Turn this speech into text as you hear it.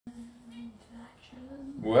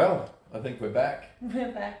Well, I think we're back.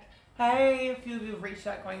 We're back. Hey, a few of you have reached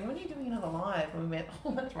out going, when are you doing another live? And we went,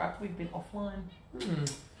 oh, that's right, we've been offline.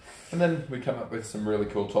 And then we come up with some really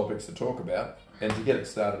cool topics to talk about. And to get it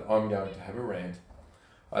started, I'm going to have a rant.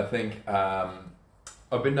 I think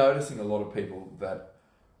I've been noticing a lot of people that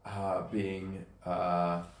are being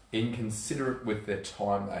inconsiderate with their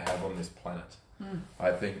time they have on this planet.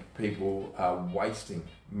 I think people are wasting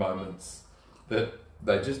moments that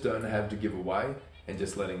they just don't have to give away and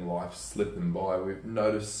just letting life slip them by. We've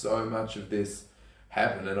noticed so much of this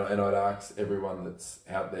happen, and I'd ask everyone that's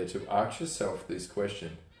out there to ask yourself this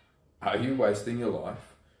question. Are you wasting your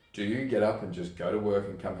life? Do you get up and just go to work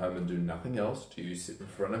and come home and do nothing else? Do you sit in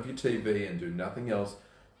front of your TV and do nothing else?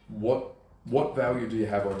 What value do you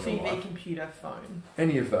have on your life? TV, computer, phone.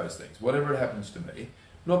 Any of those things, whatever it happens to be.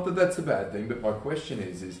 Not that that's a bad thing, but my question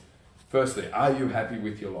is firstly, are you happy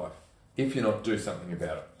with your life? If you're not, do something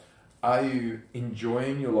about it. Are you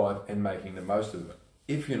enjoying your life and making the most of it?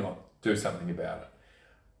 If you're not, do something about it.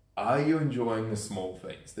 Are you enjoying the small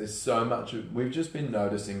things? There's so much we've just been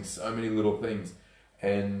noticing so many little things,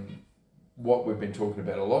 and what we've been talking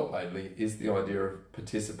about a lot lately is the idea of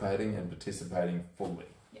participating fully.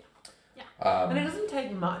 Yeah. And it doesn't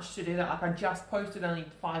take much to do that. Like I just posted only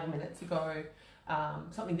 5 minutes ago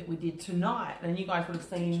something that we did tonight, and you guys would have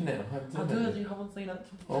seen. You haven't seen it.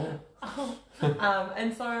 Oh.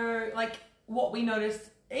 And so, like, what we noticed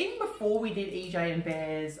even before we did EJ and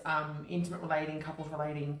Bear's intimate relating, couples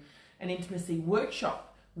relating, and intimacy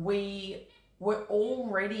workshop, we were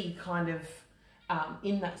already kind of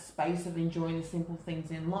in that space of enjoying the simple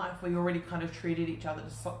things in life. We already kind of treated each other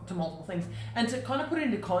to multiple things. And to kind of put it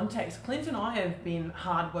into context, Clint and I have been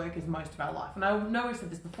hard workers most of our life. And I know we've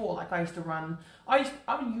said this before, like I used to run, I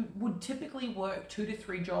would typically work 2 to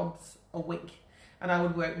 3 jobs a week. And I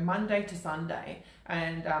would work Monday to Sunday.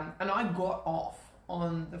 And I got off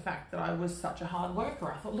on the fact that I was such a hard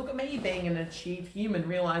worker. I thought, look at me being an achieved human,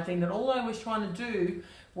 realizing that all I was trying to do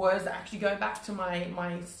was actually go back to my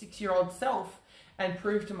 6-year-old self and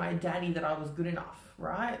prove to my daddy that I was good enough,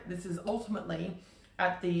 right? This is ultimately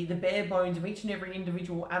at the bare bones of each and every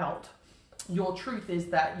individual adult. Your truth is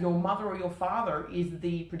that your mother or your father is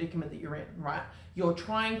the predicament that you're in, right? You're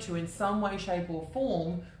trying to, in some way, shape or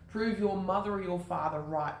form, prove your mother or your father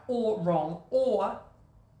right or wrong, or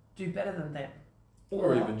do better than them.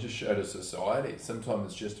 Or even just show to society.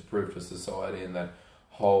 Sometimes it's just to prove to society and that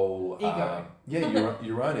whole... ego.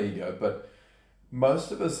 Your own ego, but...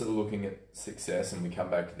 Most of us are looking at success, and we come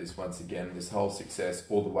back to this once again, this whole success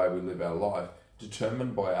or the way we live our life,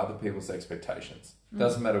 determined by other people's expectations.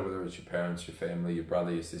 Doesn't matter whether it's your parents, your family, your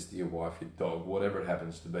brother, your sister, your wife, your dog, whatever it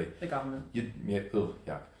happens to be. The government.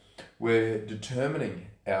 We're determining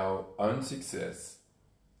our own success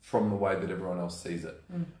from the way that everyone else sees it.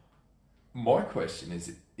 My question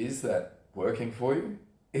is that working for you?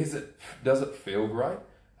 Does it feel great?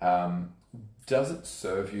 Does it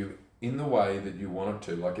serve you in the way that you want it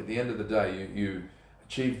to? Like at the end of the day, you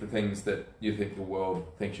achieve the things that you think the world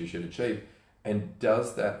thinks you should achieve. And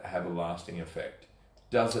does that have a lasting effect?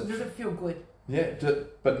 Does it feel good? Yeah,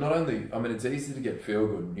 but not only, I mean, it's easy to get feel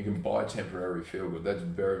good. You can buy temporary feel good. That's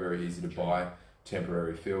very, very easy to buy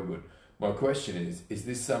temporary feel good. My question is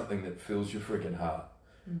this something that fills your freaking heart?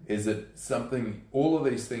 Is it something, all of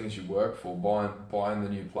these things you work for, buying the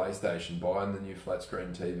new PlayStation, buying the new flat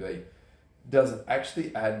screen TV, does it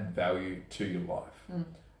actually add value to your life?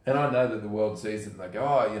 And I know that the world sees it and they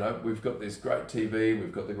go, we've got this great TV,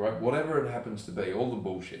 we've got the great, whatever it happens to be, all the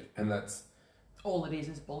bullshit. And that's... All it is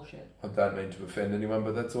bullshit. I don't mean to offend anyone,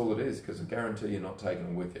 but that's all it is, because I guarantee you're not taking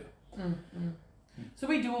it with you. So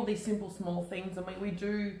we do all these simple, small things, and we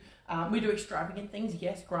do extravagant things,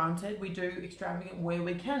 yes, granted. We do extravagant where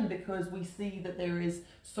we can, because we see that there is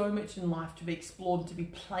so much in life to be explored, to be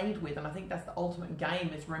played with, and I think that's the ultimate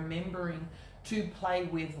game, is remembering to play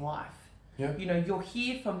with life. Yeah. You're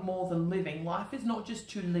here for more than living. Life is not just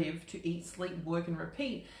to live, to eat, sleep, work, and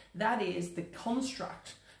repeat. That is the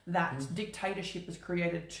construct that dictatorship has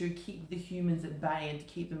created to keep the humans at bay and to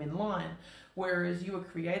keep them in line. Whereas you were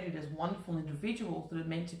created as wonderful individuals that are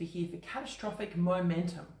meant to be here for catastrophic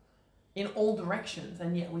momentum in all directions,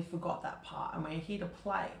 and yet we forgot that part, and we're here to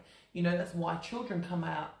play. That's why children come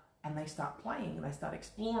out and they start playing and they start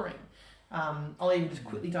exploring. I'll even just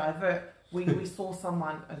quickly divert. We saw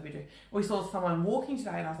someone, as we do, we saw someone walking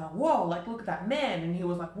today, and I was like, whoa, like, look at that man. And he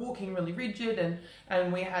was like walking really rigid,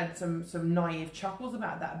 and we had some naive chuckles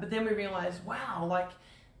about that. But then we realized, wow, like,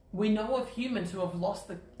 we know of humans who have lost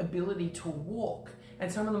the ability to walk.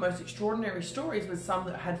 And some of the most extraordinary stories was some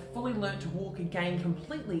that had fully learned to walk again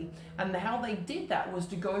completely. And how they did that was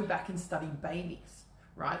to go back and study babies,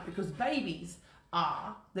 right? Because babies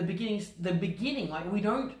are the beginning. Like we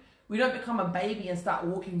don't become a baby and start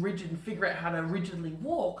walking rigid and figure out how to rigidly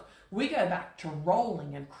walk. We go back to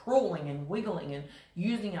rolling and crawling and wiggling and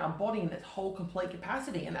using our body in its whole complete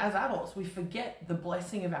capacity. And as adults, we forget the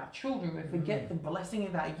blessing of our children. We forget the blessing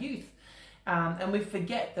of our youth. And we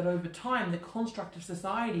forget that over time, the construct of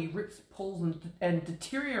society rips, pulls, and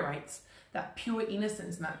deteriorates that pure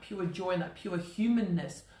innocence and that pure joy and that pure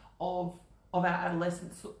humanness of our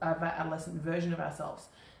adolescent version of ourselves.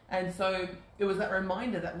 And so it was that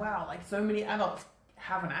reminder that, wow, like so many adults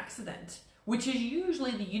have an accident, which is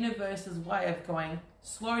usually the universe's way of going,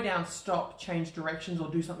 slow down, stop, change directions, or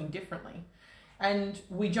do something differently. And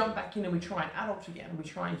we jump back in and we try and adult again, we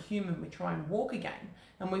try and human, we try and walk again,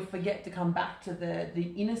 and we forget to come back to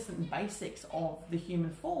the innocent basics of the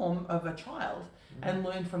human form of a child and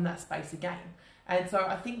learn from that space again. And so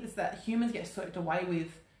I think it's that humans get swept away with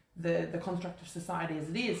the construct of society as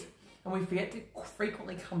it is, and we forget to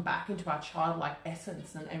frequently come back into our childlike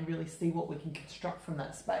essence and really see what we can construct from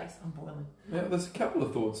that space. I'm boiling. Yeah, there's a couple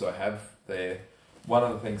of thoughts I have there. One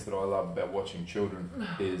of the things that I love about watching children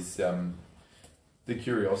is the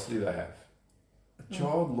curiosity they have. A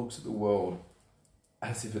child looks at the world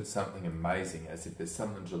as if it's something amazing, as if there's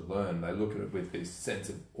something to learn. They look at it with this sense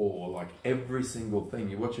of awe, like every single thing.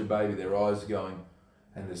 You watch a baby, their eyes are going,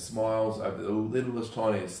 and their smiles over the littlest,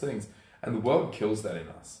 tiniest things. And the world kills that in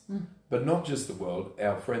us. But not just the world,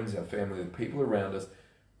 our friends, our family, the people around us,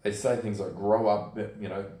 they say things like, grow up,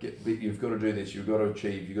 you've got to do this, you've got to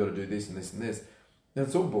achieve, you've got to do this and this and this. And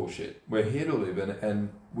it's all bullshit. We're here to live and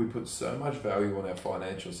we put so much value on our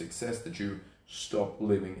financial success that you stop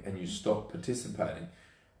living and you stop participating.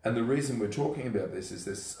 And the reason we're talking about this is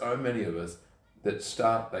there's so many of us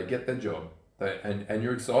that they get their job, and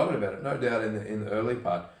you're excited about it, no doubt in the early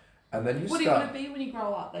part. And then what do you want to be when you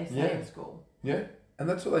grow up, they say in school. Yeah, and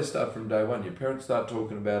that's what they start from day one. Your parents start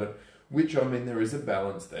talking about it, which, I mean, there is a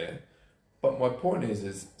balance there. But my point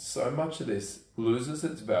is so much of this loses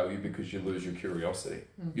its value because you lose your curiosity.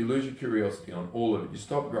 You lose your curiosity on all of it. You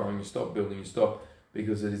stop growing, you stop building, you stop,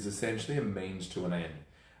 because it is essentially a means to an end.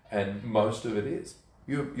 And most of it is.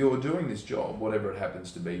 You're doing this job, whatever it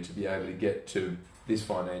happens to be able to get to this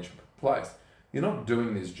financial place. You're not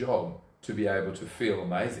doing this job to be able to feel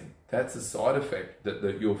amazing. That's a side effect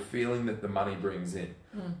that you're feeling that the money brings in.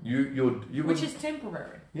 Which is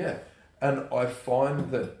temporary. Yeah. And I find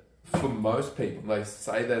that for most people, they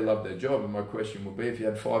say they love their job, and my question would be, if you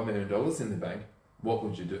had $5 million in the bank, what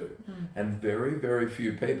would you do? And very, very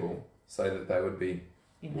few people say that they would be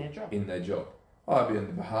in their job. Oh, I'd be in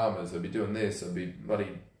the Bahamas, I'd be doing this, I'd be bloody...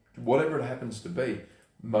 Whatever it happens to be,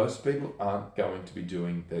 most people aren't going to be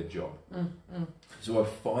doing their job. So I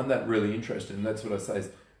find that really interesting, and that's what I say is,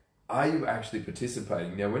 are you actually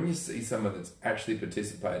participating? Now, when you see someone that's actually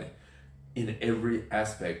participating in every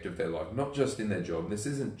aspect of their life, not just in their job, this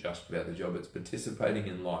isn't just about the job, it's participating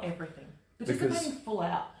in life. Everything. Participating full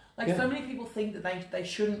out. So many people think that they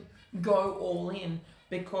shouldn't go all in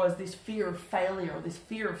because this fear of failure or this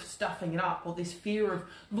fear of stuffing it up or this fear of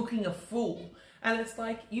looking a fool. And it's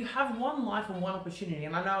like, you have one life and one opportunity.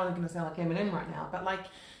 And I know I'm going to sound like Eminem right now, but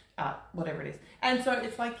whatever it is. And so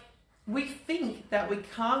it's like, we think that we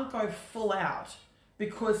can't go full out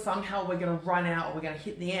because somehow we're going to run out or we're going to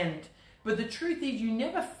hit the end. But the truth is, you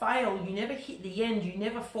never fail, you never hit the end, you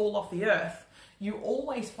never fall off the earth. You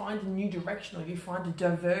always find a new direction, or you find a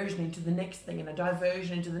diversion into the next thing and a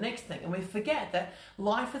diversion into the next thing. And we forget that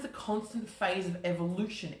life is a constant phase of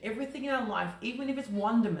evolution. Everything in our life, even if it's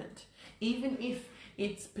wonderment, even if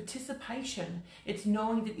it's participation, it's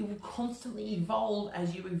knowing that it will constantly evolve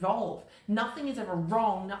as you evolve. Nothing is ever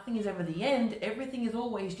wrong, nothing is ever the end, everything is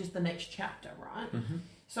always just the next chapter, right?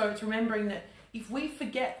 So it's remembering that if we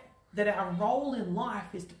forget that our role in life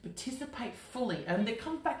is to participate fully, and that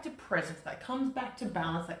comes back to presence, that comes back to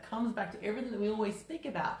balance, that comes back to everything that we always speak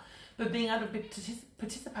about, but being able to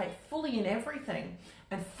participate fully in everything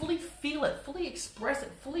and fully feel it, fully express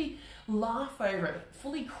it, fully laugh over it,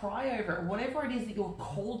 fully cry over it, whatever it is that you're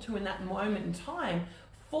called to in that moment in time,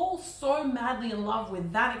 fall so madly in love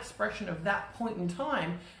with that expression of that point in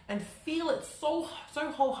time and feel it so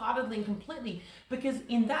wholeheartedly and completely, because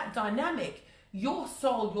in that dynamic, your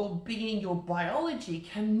soul, your being, your biology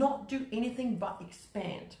cannot do anything but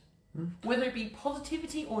expand. Whether it be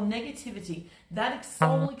positivity or negativity, that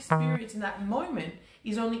soul experience in that moment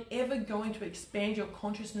is only ever going to expand your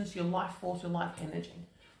consciousness, your life force, your life energy.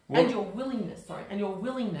 And your willingness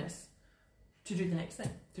to do the next thing,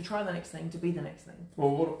 to try the next thing, to be the next thing.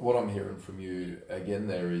 Well, what I'm hearing from you again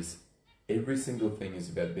there is every single thing is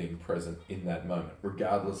about being present in that moment,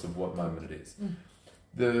 regardless of what moment it is.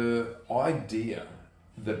 The idea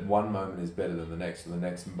that one moment is better than the next, and the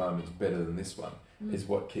next moment is better than this one, is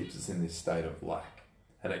what keeps us in this state of lack.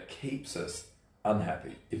 And it keeps us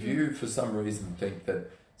unhappy. If you, for some reason, think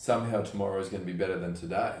that somehow tomorrow is going to be better than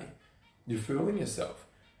today, you're fooling yourself.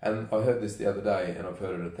 And I heard this the other day, and I've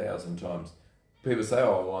heard it 1,000 times. People say,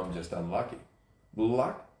 oh, well, I'm just unlucky.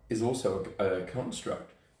 Luck is also a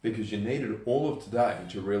construct, because you needed all of today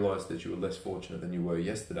to realise that you were less fortunate than you were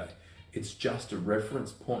yesterday. It's just a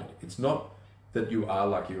reference point. It's not that you are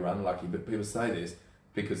lucky or unlucky, but people say this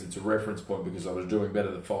because it's a reference point, because I was doing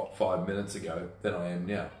better than 5 minutes ago than I am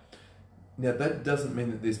now. Now, that doesn't mean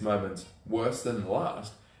that this moment's worse than the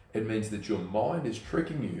last. It means that your mind is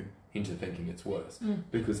tricking you into thinking it's worse,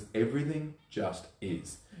 because everything just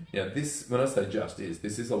is. Now, this, when I say just is,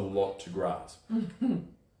 this is a lot to grasp,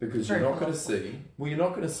 because you're not going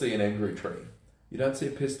to see an angry tree. You don't see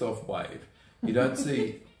a pissed off wave. You don't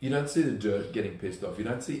see the dirt getting pissed off. You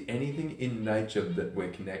don't see anything in nature that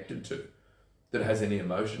we're connected to that has any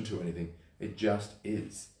emotion to anything. It just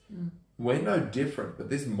is. We're no different, but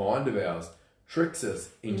this mind of ours tricks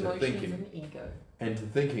us into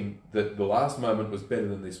thinking that the last moment was better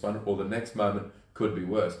than this one, or the next moment could be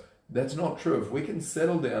worse. That's not true. If we can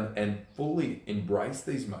settle down and fully embrace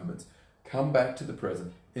these moments, come back to the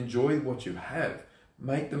present, enjoy what you have,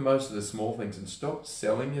 make the most of the small things, and stop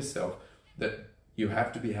selling yourself that you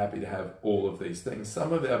have to be happy to have all of these things.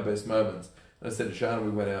 Some of our best moments, and I said to Sharna,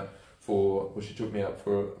 we went out she took me out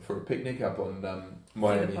for a picnic up on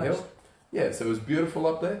Miami Hill. Yeah, so it was beautiful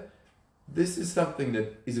up there. This is something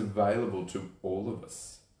that is available to all of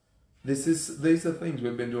us. These are things,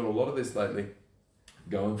 we've been doing a lot of this lately.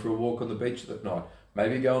 Going for a walk on the beach at night.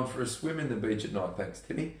 Maybe going for a swim in the beach at night. Thanks,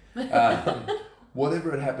 Timmy.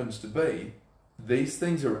 Whatever it happens to be, these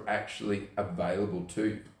things are actually available to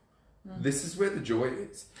you. This is where the joy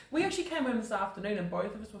is. We actually came home this afternoon and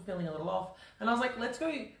both of us were feeling a little off. And I was like, let's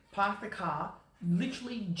go park the car,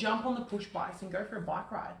 literally jump on the push bikes and go for a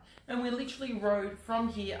bike ride. And we literally rode from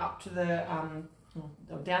here up to the,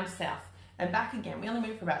 down south and back again. We only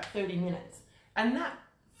went for about 30 minutes. And that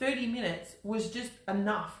 30 minutes was just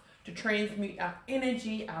enough to transmute our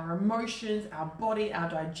energy, our emotions, our body, our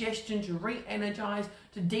digestion, to re-energize,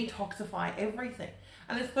 to detoxify everything.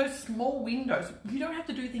 And it's those small windows. You don't have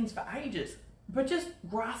to do things for ages, but just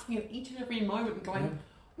grasping at each and every moment and going,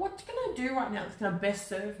 what can I do right now that's going to best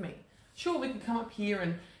serve me? Sure, we can come up here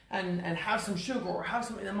and have some sugar, or have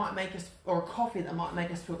something that might make us, or a coffee that might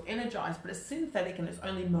make us feel energized, but it's synthetic and it's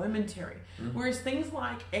only momentary. Whereas things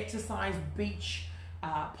like exercise, beach,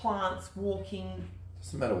 plants, walking,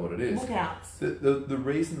 doesn't matter what it is. Lookouts. The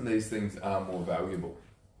reason these things are more valuable,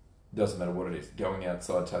 doesn't matter what it is, going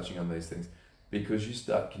outside, touching on these things, because you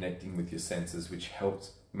start connecting with your senses, which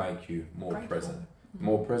helps make you more present.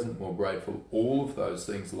 More present, more grateful, all of those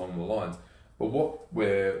things along the lines. But what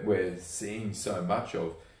we're seeing so much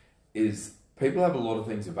of is people have a lot of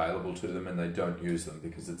things available to them and they don't use them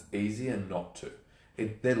because it's easier not to.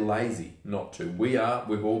 They're lazy not to.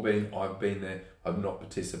 We've all been, I've been there, I've not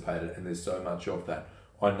participated, and there's so much of that.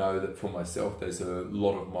 I know that for myself, there's a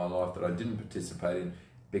lot of my life that I didn't participate in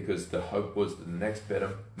because the hope was that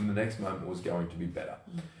the next moment was going to be better.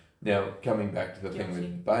 Now, coming back to the thing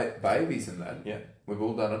with babies and that, we've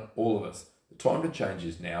all done it, all of us. The time to change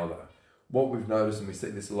is now, though. What we've noticed, and we see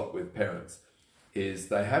this a lot with parents, is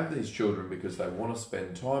they have these children because they want to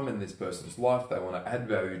spend time in this person's life, they want to add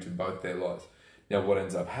value to both their lives. Now, what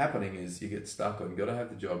ends up happening is you get stuck on, you've got to have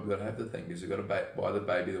the job, you've got to have the things, you've got to buy the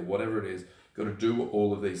baby, whatever it is, you've got to do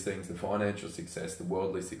all of these things, the financial success, the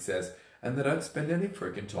worldly success, and they don't spend any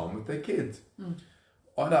freaking time with their kids.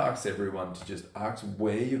 I'd ask everyone to just ask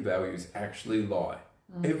where your values actually lie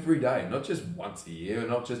every day, not just once a year,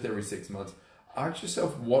 not just every 6 months. Ask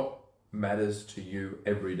yourself what matters to you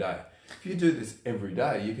every day. If you do this every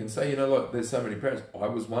day, you can say, look, there's so many parents. I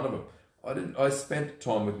was one of them. I spent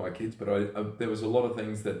time with my kids, but there was a lot of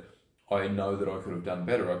things that I know that I could have done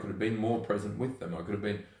better. I could have been more present with them. I could have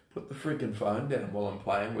been, put the freaking phone down while I'm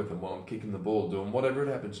playing with them, while I'm kicking the ball, doing whatever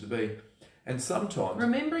it happens to be. And sometimes,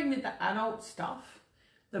 remembering that the adult stuff,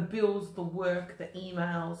 the bills, the work, the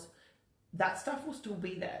emails, that stuff will still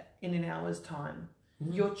be there in an hour's time.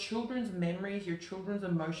 Your children's memories, your children's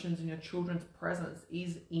emotions, and your children's presence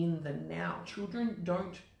is in the now. Children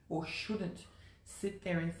don't or shouldn't sit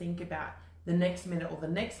there and think about the next minute or the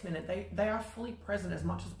next minute. They are fully present as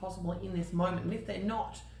much as possible in this moment. And if they're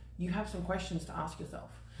not, you have some questions to ask yourself.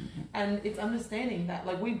 And it's understanding that,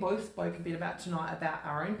 like we both spoke a bit about tonight, about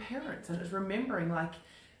our own parents, and it's remembering, like,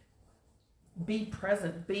 be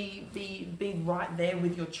present, be right there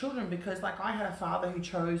with your children, because like I had a father who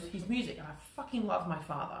chose his music, and I fucking love my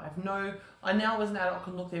father. I now as an adult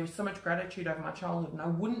can look, there was so much gratitude over my childhood, and I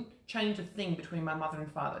wouldn't change a thing between my mother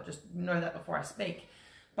and father. Just know that before I speak.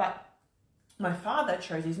 But my father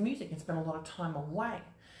chose his music and spent a lot of time away.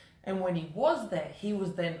 And when he was there, he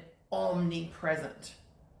was then omnipresent.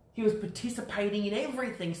 He was participating in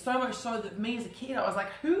everything, so much so that me as a kid, I was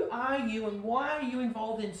like, who are you and why are you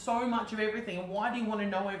involved in so much of everything? And why do you want to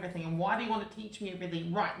know everything? And why do you want to teach me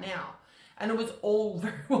everything right now? And it was all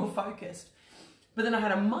very well focused. But then I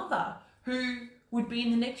had a mother who would be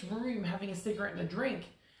in the next room having a cigarette and a drink.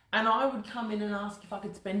 And I would come in and ask if I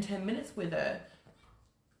could spend 10 minutes with her.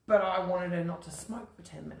 But I wanted her not to smoke for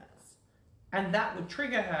 10 minutes. And that would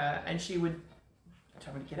trigger her, and she would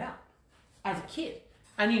tell me to get out as a kid.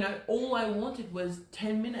 And, you know, all I wanted was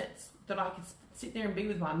 10 minutes that I could sit there and be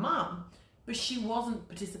with my mum, but she wasn't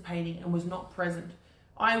participating and was not present.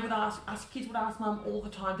 Us kids would ask mum all the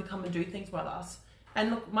time to come and do things with us.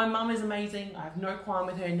 And look, my mum is amazing. I have no qualm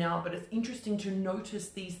with her now, but it's interesting to notice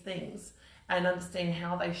these things and understand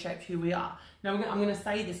how they shaped who we are. Now, I'm going to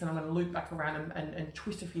say this, and I'm going to loop back around and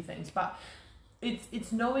twist a few things, but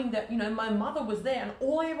it's knowing that, you know, my mother was there, and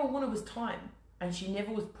all I ever wanted was time, and she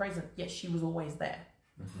never was present, yet she was always there.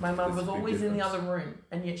 My mum was always in the other room,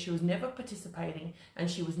 and yet she was never participating,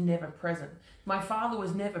 and she was never present. My father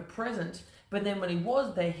was never present, but then when he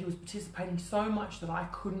was there, he was participating so much that I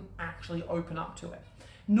couldn't actually open up to it.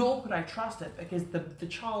 Nor could I trust it, because the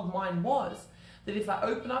child mind was that if I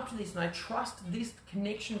open up to this and I trust this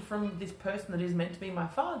connection from this person that is meant to be my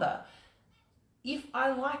father, if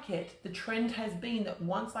I like it, the trend has been that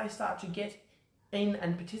once I start to get in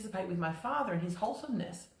and participate with my father and his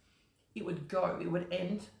wholesomeness, it would go, it would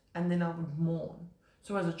end, and then I would mourn.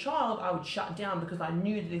 So as a child, I would shut down because I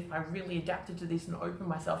knew that if I really adapted to this and opened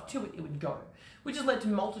myself to it, it would go, which has led to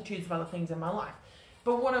multitudes of other things in my life.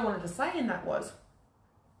 But what I wanted to say in that was,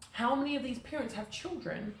 how many of these parents have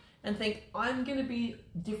children and think, I'm going to be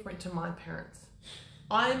different to my parents.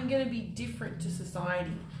 I'm going to be different to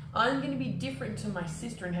society. I'm going to be different to my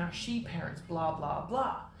sister and how she parents, blah, blah,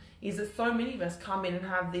 blah. Is that so many of us come in and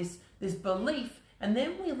have this belief, and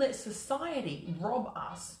then we let society rob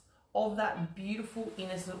us of that beautiful,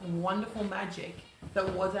 innocent, wonderful magic that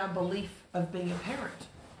was our belief of being a parent.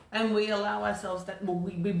 And we allow ourselves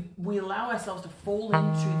we allow ourselves to fall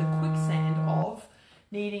into the quicksand of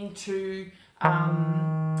needing to,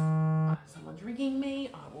 someone's ringing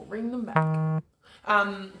me, I will ring them back.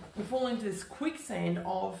 We fall into this quicksand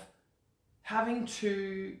of having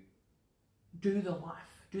to do the life.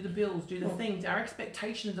 Do the bills, do the things, our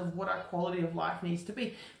expectations of what our quality of life needs to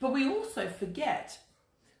be. But we also forget,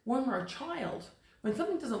 when we're a child, when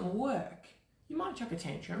something doesn't work, you might chuck a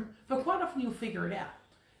tantrum, but quite often you'll figure it out.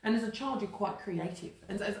 And as a child, you're quite creative.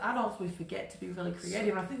 And as adults, we forget to be really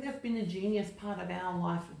creative. And I think that's been the genius part of our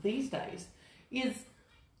life these days, is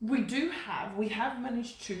we have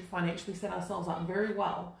managed to financially set ourselves up very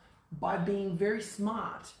well by being very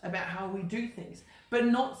smart about how we do things, but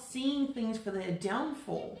not seeing things for their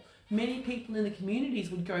downfall. Many people in the communities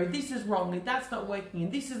would go, this is wrong, and that's not working,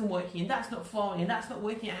 and this isn't working, and that's not flowing, and that's not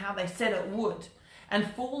working out how they said it would,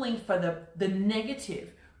 and falling for the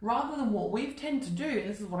negative, rather than what we tend to do, and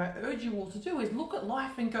this is what I urge you all to do, is look at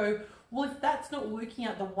life and go, well, if that's not working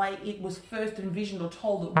out the way it was first envisioned or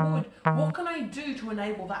told it would, what can I do to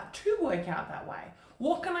enable that to work out that way?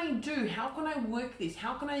 What can I do? How can I work this?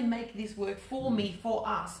 How can I make this work for me, for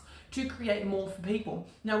us, to create more for people?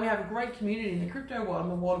 Now, we have a great community in the crypto world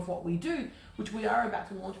and the world of what we do, which we are about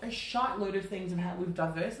to launch a shite load of things and how we've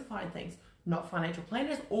diversified things. Not financial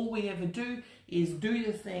planners. All we ever do is do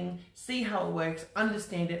the thing, see how it works,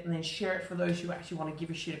 understand it, and then share it for those who actually want to give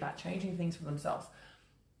a shit about changing things for themselves.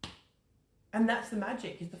 And that's the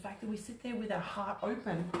magic, is the fact that we sit there with our heart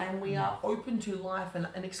open and we are open to life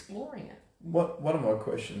and exploring it. One of my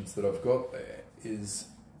questions that I've got there is,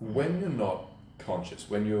 when you're not conscious,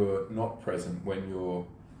 when you're not present, when you're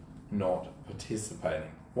not participating,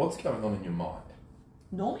 what's going on in your mind?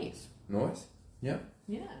 Noise. Noise? Yeah.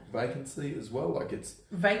 Yeah. Vacancy as well, like it's...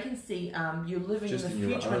 Vacancy, you're living in the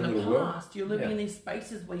future and the past. You're living in these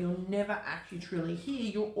spaces where you'll never actually truly hear.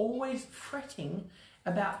 You're always fretting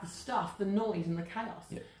about the stuff, the noise and the chaos.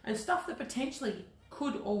 Yeah. And stuff that potentially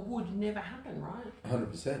could or would never happen, right?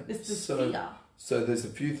 100%. It's this fear. So there's a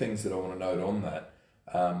few things that I want to note on that.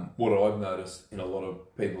 What I've noticed in a lot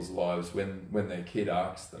of people's lives, when their kid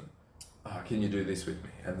asks them, can you do this with me?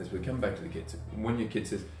 And this, we come back to the kids. When your kid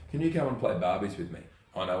says, can you come and play Barbies with me?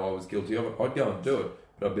 I know I was guilty of it. I'd go and do it.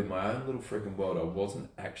 but I'd be in my own little freaking world. I wasn't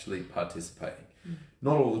actually participating.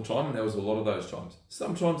 Not all the time, and there was a lot of those times.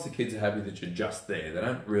 Sometimes the kids are happy that you're just there. They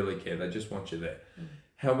don't really care. They just want you there.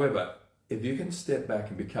 However, if you can step back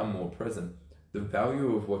and become more present, the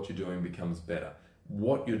value of what you're doing becomes better.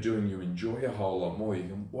 What you're doing, you enjoy a whole lot more. You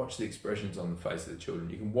can watch the expressions on the face of the children.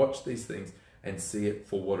 You can watch these things and see it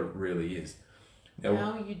for what it really is. Now,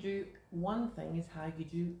 how you do one thing is how you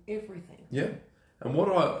do everything. Yeah. And what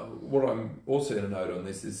I'm also going to note on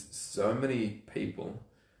this is so many people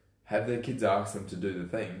have their kids ask them to do the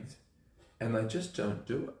things and they just don't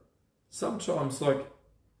do it. Sometimes, like,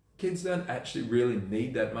 kids don't actually really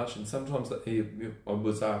need that much, and sometimes I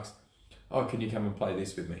was asked, oh, can you come and play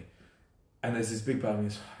this with me? And there's this big part of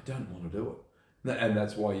me, I don't want to do it. And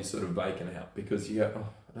that's why you're sort of vacant out, because you go,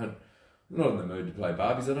 oh, I'm not in the mood to play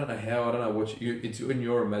Barbies. I don't know how, I don't know what it's in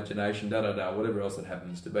your imagination, whatever else it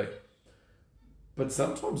happens to be. But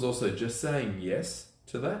sometimes also just saying yes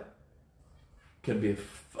to that can be a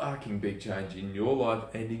fucking big change in your life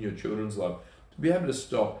and in your children's life. To be able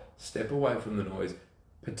to step away from the noise,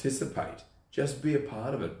 participate, just be a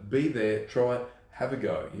part of it, be there, try it, have a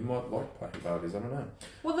go. You might like playing Barbies, I don't know.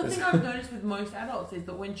 Well, the thing I've noticed with most adults is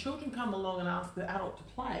that when children come along and ask the adult to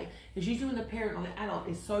play, it's usually when the parent or the adult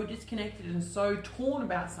is so disconnected and so torn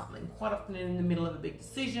about something, quite often in the middle of a big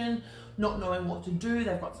decision, not knowing what to do,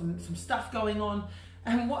 they've got some stuff going on.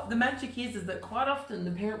 And what the magic is that quite often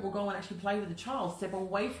the parent will go and actually play with the child, step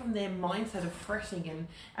away from their mindset of fretting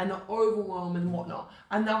and the overwhelm and whatnot.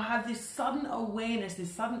 And they'll have this sudden awareness,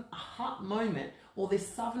 this sudden aha moment, or this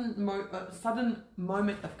sudden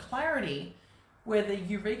moment of clarity where the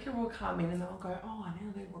eureka will come in and they'll go, oh, I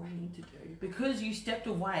now know what I need to do. Because you stepped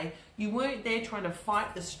away, you weren't there trying to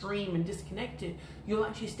fight the stream and disconnect it. You'll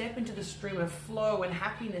actually step into the stream of flow and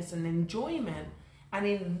happiness and enjoyment. And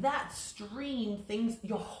in that stream,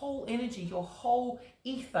 your whole energy, your whole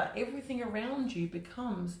ether, everything around you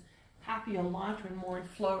becomes happier, lighter, and more in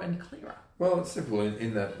flow and clearer. Well, it's simple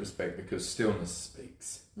in that respect, because stillness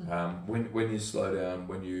speaks. When you slow down,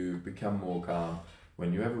 when you become more calm,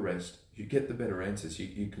 when you have a rest, you get the better answers.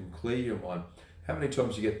 You can clear your mind. How many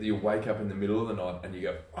times you wake up in the middle of the night and you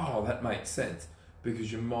go, oh, that makes sense, because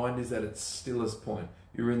your mind is at its stillest point.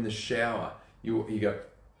 You're in the shower. You go,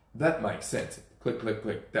 that makes sense. Click, click,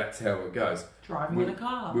 click. That's how it goes. Driving in a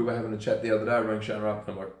car. We were having a chat the other day, I rang Sharna up,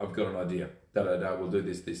 and I'm like, I've got an idea. We'll do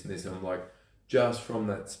this, this, and this. And I'm like, just from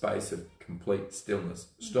that space of complete stillness,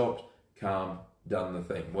 stopped, calm, done the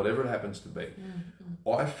thing, whatever it happens to be.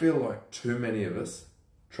 I feel like too many of us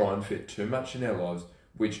try and fit too much in our lives,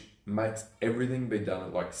 which makes everything be done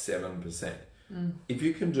at like 7%. If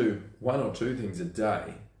you can do one or two things a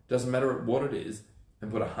day, doesn't matter what it is,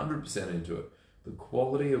 and put 100% into it, the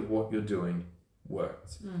quality of what you're doing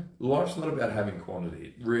works. Life's not about having quantity.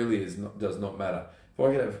 It really does not matter. If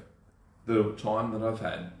I could have the time that I've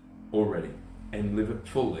had already and live it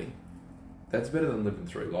fully, that's better than living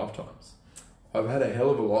 3 lifetimes. I've had a hell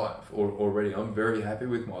of a life already. I'm very happy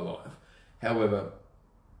with my life. However,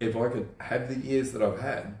 if I could have the years that I've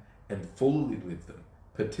had and fully live them,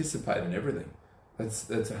 participate in everything, that's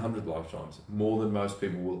 100 lifetimes, more than most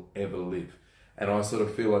people will ever live. And I sort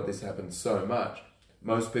of feel like this happens so much.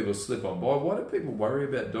 Most people slip on by. Why do people worry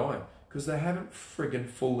about dying? Because they haven't friggin'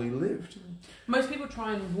 fully lived. Most people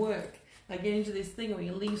try and work. They get into this thing where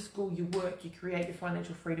you leave school, you work, you create your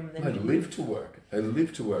financial freedom, and then they live to work. They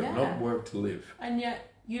live to work, yeah. not work to live. And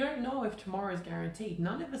yet, you don't know if tomorrow is guaranteed.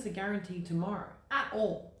 None of us are guaranteed tomorrow at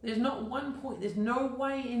all. There's not one point. There's no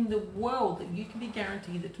way in the world that you can be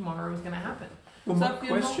guaranteed that tomorrow is going to happen. Well, so my if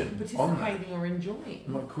you're question not participating or enjoying.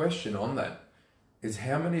 My question on that is,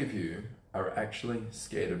 how many of you are actually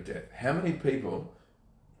scared of death? How many people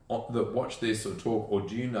that watch this or talk, or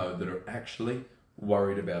do you know, that are actually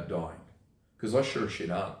worried about dying? Because I sure as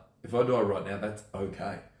shit aren't. If I die right now, that's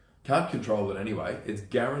okay. Can't control it anyway. It's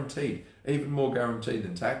guaranteed. Even more guaranteed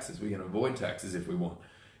than taxes. We can avoid taxes if we want.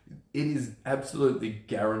 It is absolutely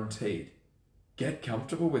guaranteed. Get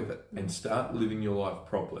comfortable with it and start living your life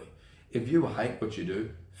properly. If you hate what you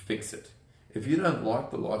do, fix it. If you don't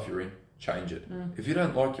like the life you're in, change it. If you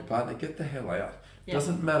don't like your partner, get the hell out. Yeah.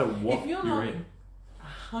 Doesn't matter what you're in.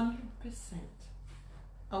 100%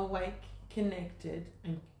 awake, connected,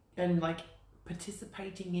 and like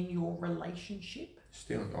participating in your relationship.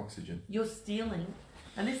 Stealing oxygen. You're stealing.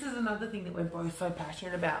 And this is another thing that we're both so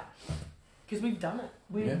passionate about. Because we've done it.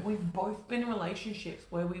 We've both been in relationships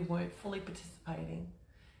where we weren't fully participating.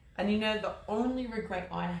 And you know, the only regret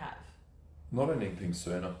I have, not anything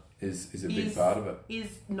sooner, is a big part of it.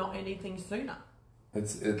 Is not anything sooner.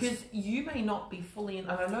 It's because you may not be fully in,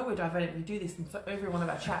 and I know we're diverted, we do this in every one of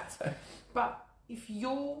our chats, but if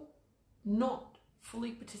you're not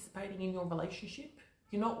fully participating in your relationship.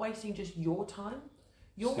 You're not wasting just your time.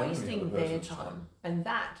 You're Stealing the wasting other their person's time. And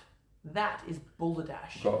that is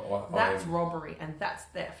balderdash. God, That's robbery and that's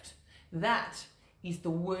theft. That is the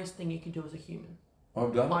worst thing you can do as a human.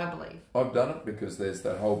 I've done I it. believe. I've done it because there's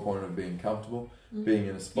that whole point of being comfortable, being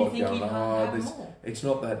in a spot You think going, you can't have more. it's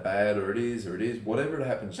not that bad, or it is, whatever it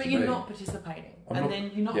happens to But be. you're not participating.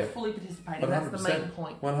 Then you're not fully participating. That's the main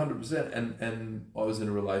point. 100%. And I was in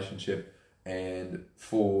a relationship, and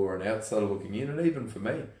for an outsider looking in, and even for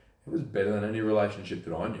me, it was better than any relationship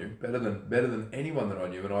that I knew, better than anyone that I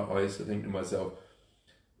knew. And I used to think to myself,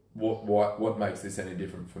 what makes this any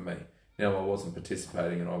different for me? Now, I wasn't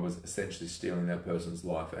participating and I was essentially stealing that person's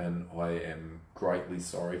life, and I am greatly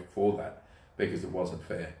sorry for that because it wasn't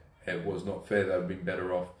fair. It was not fair. They would have been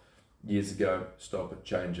better off years ago. Stop it,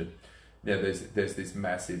 change it. Now, there's this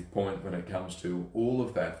massive point when it comes to all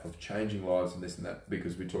of that, of changing lives and this and that,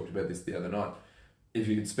 because we talked about this the other night. If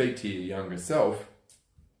you could speak to your younger self,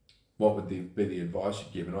 what would be the advice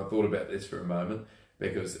you'd give? And I thought about this for a moment,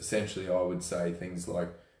 because essentially I would say things like,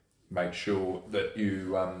 make sure that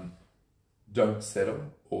you don't settle,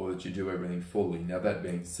 or that you do everything fully. Now, that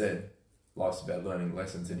being said, life's about learning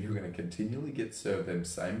lessons, and you're going to continually get served them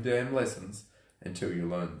same damn lessons until you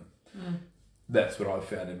learn them. That's what I've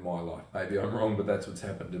found in my life. Maybe I'm wrong, but that's what's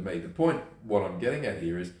happened to me. The point, what I'm getting at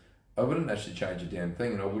here is, I wouldn't actually change a damn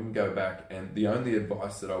thing, and I wouldn't go back. And the only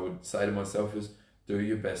advice that I would say to myself is, do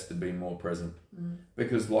your best to be more present.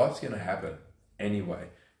 Because life's going to happen anyway.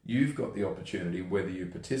 You've got the opportunity, whether you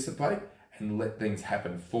participate and let things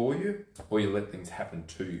happen for you, or you let things happen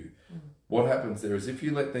to you. What happens there is, if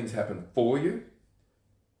you let things happen for you,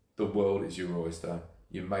 the world is your oyster.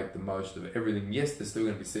 You make the most of everything. Yes, there's still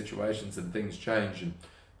going to be situations and things change and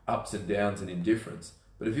ups and downs and indifference.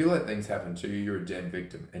 But if you let things happen to you, you're a damn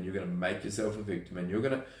victim, and you're going to make yourself a victim. And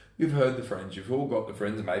you've heard the friends, you've all got the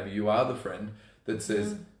friends, maybe you are the friend that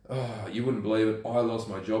says, oh, you wouldn't believe it, I lost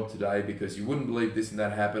my job today because you wouldn't believe this and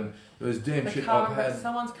that happened. There was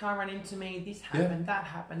Someone's car ran into me, this happened, that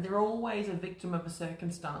happened. They're always a victim of a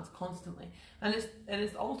circumstance constantly. And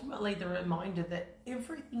it's ultimately the reminder that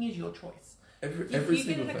everything is your choice. If you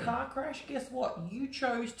get in a car crash, guess what? You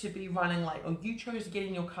chose to be running late, or you chose to get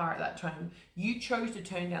in your car at that time. You chose to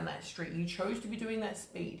turn down that street. You chose to be doing that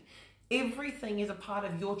speed. Everything is a part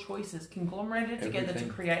of your choices, conglomerated together to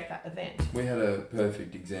create that event. We had a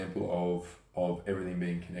perfect example of everything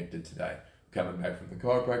being connected today. Coming back from the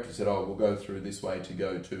chiropractor, said, we'll go through this way to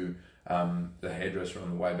go to the hairdresser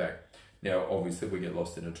on the way back. Now, obviously, we get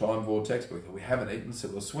lost in a time vortex, but we haven't eaten, so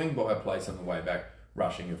we'll swing by a place on the way back,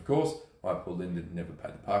 rushing, of course. I pulled in, never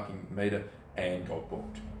paid the parking meter, and got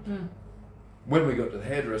booked. When we got to the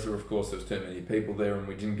hairdresser, of course, there was too many people there, and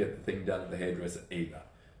we didn't get the thing done at the hairdresser either.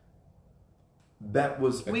 That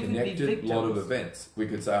was a connected lot of events. We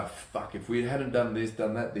could say, fuck, if we hadn't done this,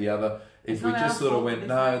 done that, the other, if we just sort of went,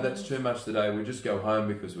 no, that's too much today, we just go home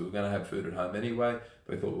because we were going to have food at home anyway.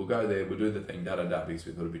 We thought, we'll go there, we'll do the thing, da-da-da, because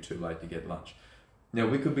we thought it'd be too late to get lunch. Now,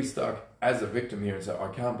 we could be stuck as a victim here and say, I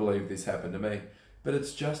can't believe this happened to me. But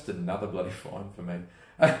it's just another bloody fine for me.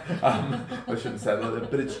 I shouldn't say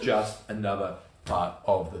that, but it's just another part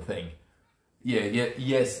of the thing. Yes, Danny.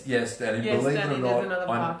 Yes, believe Danny, it or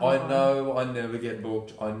not, I know I never get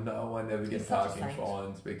booked. I know I never get parking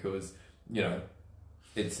fines because,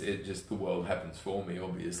 it just the world happens for me,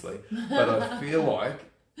 obviously. But I feel like,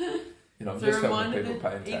 I'm just helping people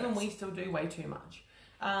pay tax. Even we still do way too much.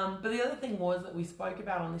 But the other thing was that we spoke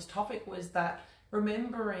about on this topic was that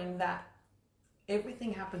remembering that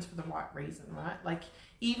everything happens for the right reason, right? Like,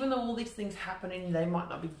 even though all these things happening, they might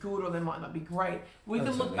not be good or they might not be great, we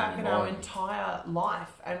can look back at our entire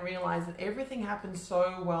life and realize that everything happened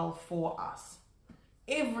so well for us.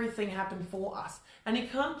 Everything happened for us, and you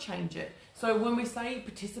can't change it. So when we say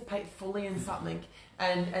participate fully in something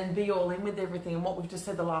and be all in with everything, and what we've just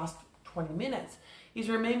said the last 20 minutes is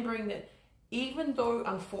remembering that even though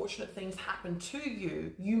unfortunate things happen to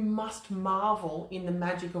you, you must marvel in the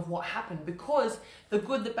magic of what happened, because the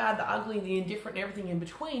good, the bad, the ugly, the indifferent, and everything in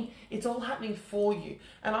between, it's all happening for you.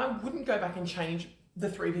 And I wouldn't go back and change the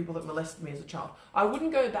 3 people that molested me as a child. I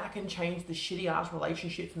wouldn't go back and change the shitty ass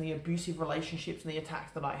relationships and the abusive relationships and the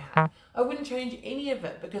attacks that I had. I wouldn't change any of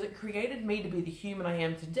it, because it created me to be the human I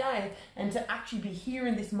am today and to actually be here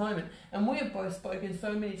in this moment. And we have both spoken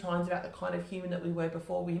so many times about the kind of human that we were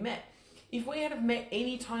before we met. If we had have met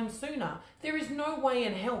any time sooner, there is no way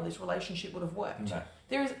in hell this relationship would have worked. No.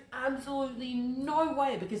 There is absolutely no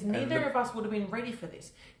way, because neither of us would have been ready for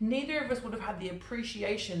this. Neither of us would have had the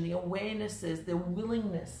appreciation, the awarenesses, the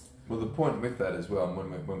willingness. Well, the point with that as well,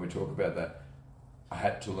 and when we talk about that, I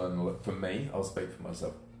had to learn, for me, I'll speak for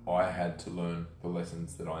myself, I had to learn the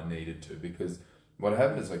lessons that I needed to, because what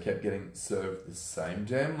happened is I kept getting served the same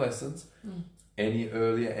damn lessons. Any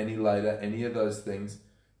earlier, any later, any of those things,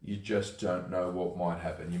 you just don't know what might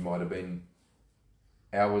happen. You might have been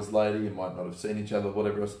hours later, you might not have seen each other,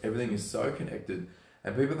 whatever else. Everything is so connected,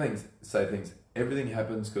 and people say things, everything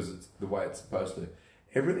happens because it's the way it's supposed to.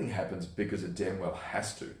 Everything happens because it damn well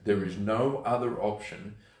has to. There is no other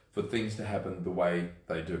option for things to happen the way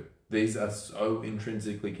they do. These are so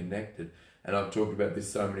intrinsically connected, and I've talked about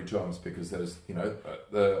this so many times, because there's,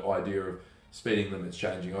 the idea of speeding limits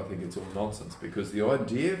changing. I think it's all nonsense, because the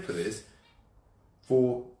idea for this,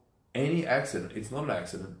 for any accident, it's not an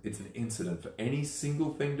accident, it's an incident. For any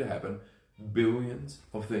single thing to happen, billions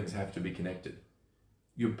of things have to be connected.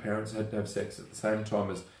 Your parents had to have sex at the same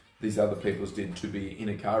time as these other people's did to be in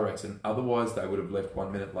a car accident. Otherwise, they would have left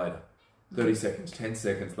 1 minute later, 30 seconds, 10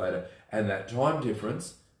 seconds later. And that time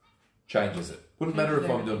difference changes it. Wouldn't matter if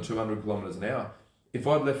I'm doing 200 kilometres an hour. If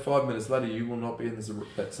I'd left 5 minutes later, you will not be in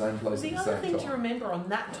that same place at the same time. The other thing to remember on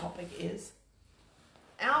that topic is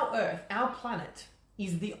our Earth, our planet,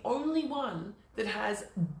 is the only one that has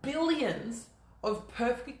billions of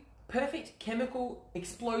perfect chemical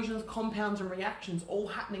explosions, compounds and reactions all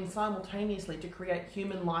happening simultaneously to create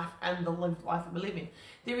human life and the life that we live in.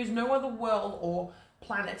 There is no other world or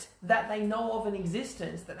planet that they know of in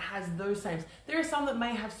existence that has those same. There are some that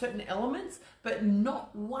may have certain elements, but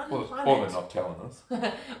not one planet. Or they're not telling us.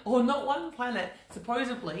 Or not one planet,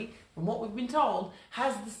 supposedly, from what we've been told,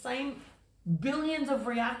 has the same billions of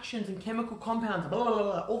reactions and chemical compounds, blah, blah,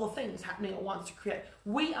 blah, all the things happening at once to create.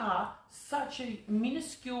 We are such a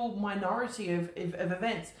minuscule minority of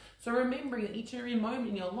events. So remembering that each and every moment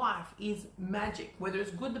in your life is magic, whether it's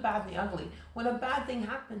good, the bad, and the ugly. When a bad thing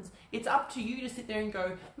happens, it's up to you to sit there and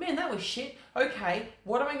go, man, that was shit. Okay,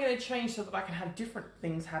 what am I going to change so that I can have different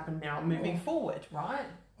things happen now moving forward, right?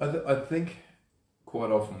 I think quite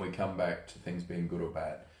often we come back to things being good or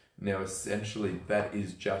bad. Now, essentially, that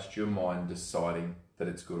is just your mind deciding that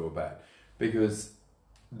it's good or bad. Because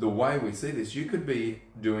the way we see this, you could be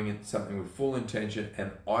doing something with full intention,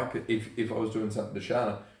 and I could, if I was doing something to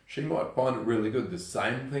Sharna, she might find it really good. The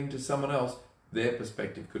same thing to someone else, their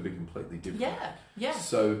perspective could be completely different. Yeah.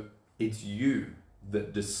 So it's you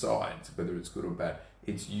that decides whether it's good or bad.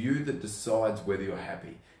 It's you that decides whether you're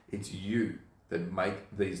happy. It's you that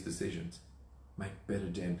make these decisions. Make better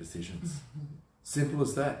damn decisions. Simple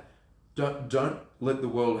as that. Don't let the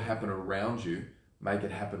world happen around you. Make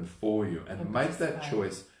it happen for you, and make that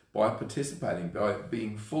choice by participating, by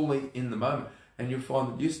being fully in the moment. And you'll find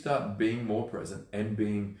that you start being more present and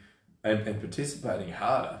being and participating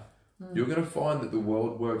harder. You're going to find that the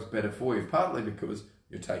world works better for you, partly because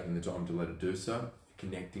you're taking the time to let it do so, you're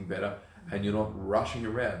connecting better, and you're not rushing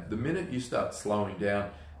around. The minute you start slowing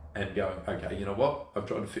down and going, okay, you know what? I've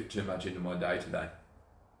tried to fit too much into my day today.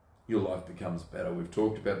 Your life becomes better. We've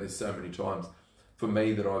talked about this so many times. For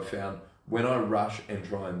me, that I've found when I rush and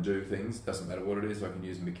try and do things, doesn't matter what it is, I can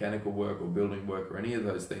use mechanical work or building work or any of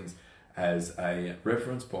those things as a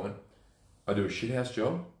reference point. I do a shithouse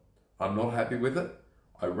job. I'm not happy with it.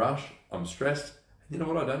 I rush. I'm stressed. And you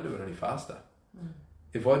know what? I don't do it any faster.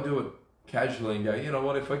 If I do it casually and go, you know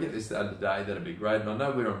what? If I get this done today, that'd be great. And I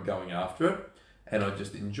know where I'm going after it. And I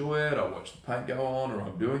just enjoy it. I watch the paint go on, or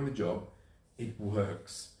I'm doing the job. It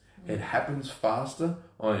works. It happens faster.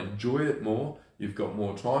 I enjoy it more. You've got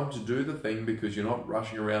more time to do the thing because you're not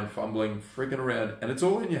rushing around, fumbling, freaking around. And it's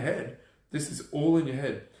all in your head. This is all in your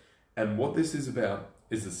head. And what this is about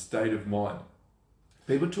is a state of mind.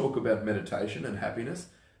 People talk about meditation and happiness.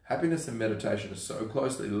 Happiness and meditation are so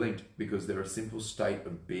closely linked because they're a simple state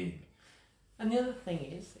of being. And the other thing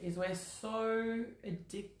is we're so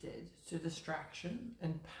addicted to distraction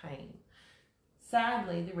and pain.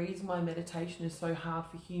 Sadly, the reason why meditation is so hard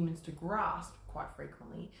for humans to grasp quite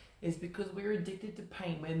frequently is because we're addicted to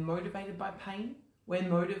pain. We're motivated by pain. We're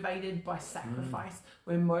motivated by sacrifice.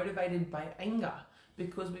 We're motivated by anger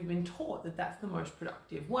because we've been taught that that's the most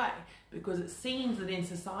productive way. Because it seems that in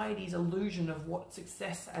society's illusion of what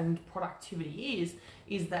success and productivity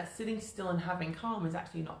is that sitting still and having calm is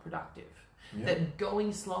actually not productive. Yeah. That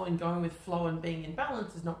going slow and going with flow and being in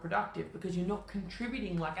balance is not productive because you're not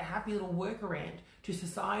contributing like a happy little workaround to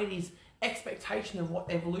society's expectation of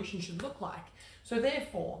what evolution should look like. So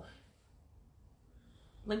therefore,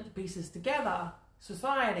 link the pieces together,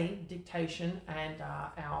 society, dictation, and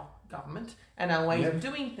our government and our ways of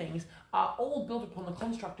doing things are all built upon the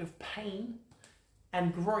construct of pain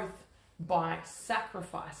and growth by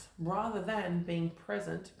sacrifice rather than being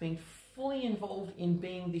present, being fully involved in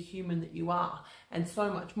being the human that you are, and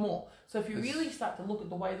so much more. So if you really start to look at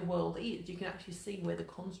the way the world is, you can actually see where the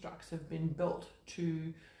constructs have been built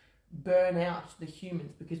to burn out the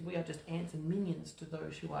humans, because we are just ants and minions to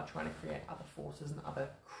those who are trying to create other forces and other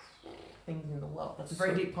things in the world. That's a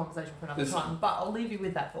very deep conversation for another time, but I'll leave you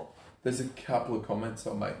with that thought. There's a couple of comments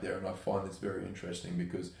I'll make there, and I find this very interesting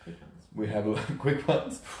because we have a look quick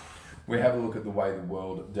ones. We have a look at the way the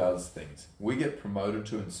world does things. We get promoted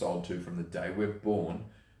to and sold to from the day we're born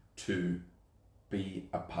to be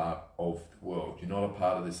a part of the world. You're not a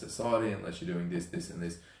part of this society unless you're doing this, this, and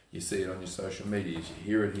this. You see it on your social medias. You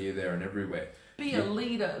hear it here, there, and everywhere. Be a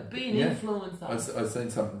leader. Be an influencer. I've seen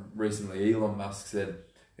something recently. Elon Musk said,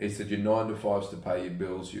 he said, your 9 to 5's to pay your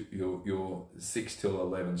bills, your 6 till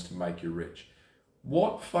 11's to make you rich.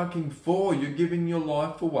 What fucking for? You're giving your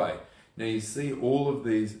life away. Now you see all of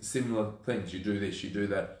these similar things. You do this, you do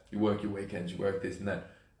that, you work your weekends, you work this and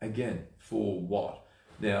that. Again, for what?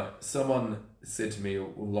 Now, someone said to me a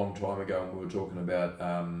long time ago, and we were talking about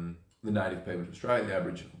the native people of Australia, the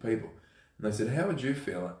Aboriginal people, and they said, how would you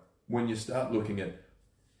feel when you start looking at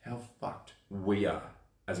how fucked we are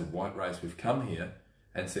as a white race? We've come here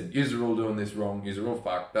and said, yous are all doing this wrong, yous are all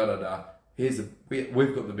fucked, da-da-da.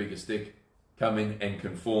 We've got the biggest stick. Come in and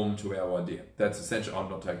conform to our idea. That's essential.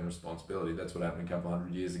 I'm not taking responsibility. That's what happened a couple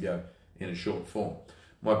hundred years ago in a short form.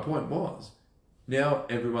 My point was, now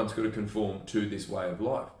everyone's got to conform to this way of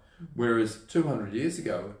life. Whereas 200 years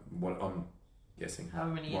ago, what I'm guessing,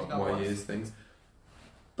 however many years ago, my years, things,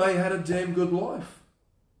 they had a damn good life.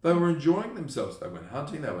 They were enjoying themselves. They went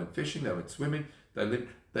hunting, they went fishing, they went swimming, they lived.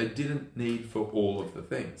 They didn't need for all of the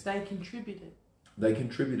things. They contributed. They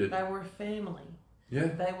contributed. They were a family. Yeah.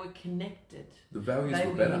 They were connected. The values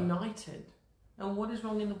were better. They were united. And what is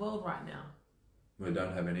wrong in the world right now? We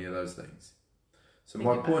don't have any of those things. So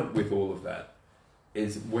my point with all of that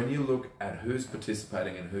is when you look at who's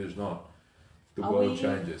participating and who's not, the world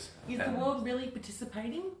changes. Is the world really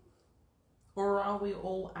participating? Or are we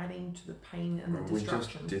all adding to the pain and the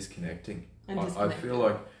destruction? We're just disconnecting. I feel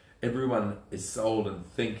like everyone is sold and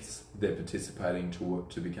thinks they're participating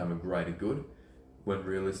to become a greater good, when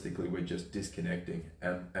realistically we're just disconnecting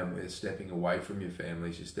and we're stepping away from your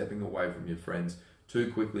families, you're stepping away from your friends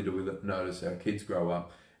too quickly to notice our kids grow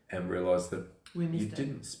up and realise that you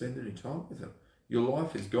didn't spend any time with them. Your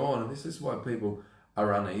life is gone, and this is why people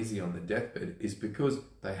are uneasy on the deathbed, is because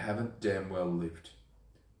they haven't damn well lived.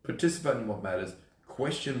 Participate in what matters,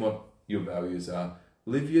 question what your values are,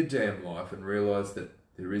 live your damn life and realise that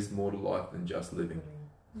there is more to life than just living.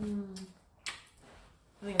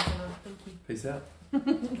 I think that's enough. Thank you. Peace out.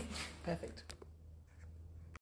 Perfect.